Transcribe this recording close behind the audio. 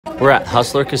We're at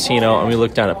Hustler Casino and we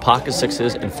look down at pocket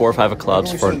sixes and 4 or 5 of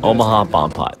clubs for an Omaha bomb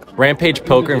pot. Rampage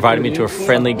Poker invited me to a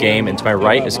friendly game, and to my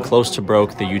right is Close to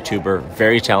Broke, the YouTuber,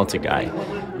 very talented guy.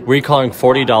 We're calling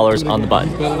 $40 on the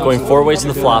button. Going 4 ways in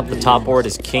the flop, the top board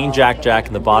is King Jack Jack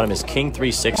and the bottom is King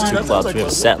 3 6 2 clubs. We have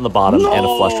a set on the bottom and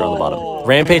a flush draw on the bottom.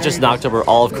 Rampage just knocked over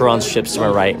all of Karan's chips to my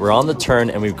right. We're on the turn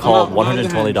and we call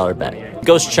 $120 bet.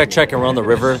 Goes check check and we're on the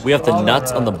river. We have the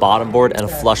nuts on the bottom board and a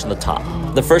flush on the top.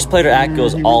 The first player to act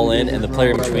goes all in, and the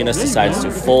player in between us decides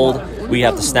to fold. We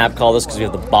have to snap call this because we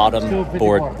have the bottom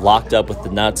board locked up with the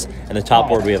nuts, and the top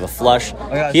board we have a flush.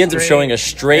 He ends up showing a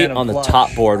straight on the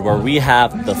top board where we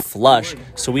have the flush,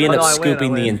 so we end up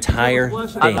scooping the entire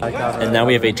thing. And now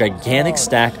we have a gigantic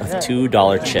stack of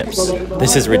 $2 chips.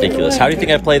 This is ridiculous. How do you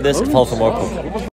think I played this? Follow for more poker.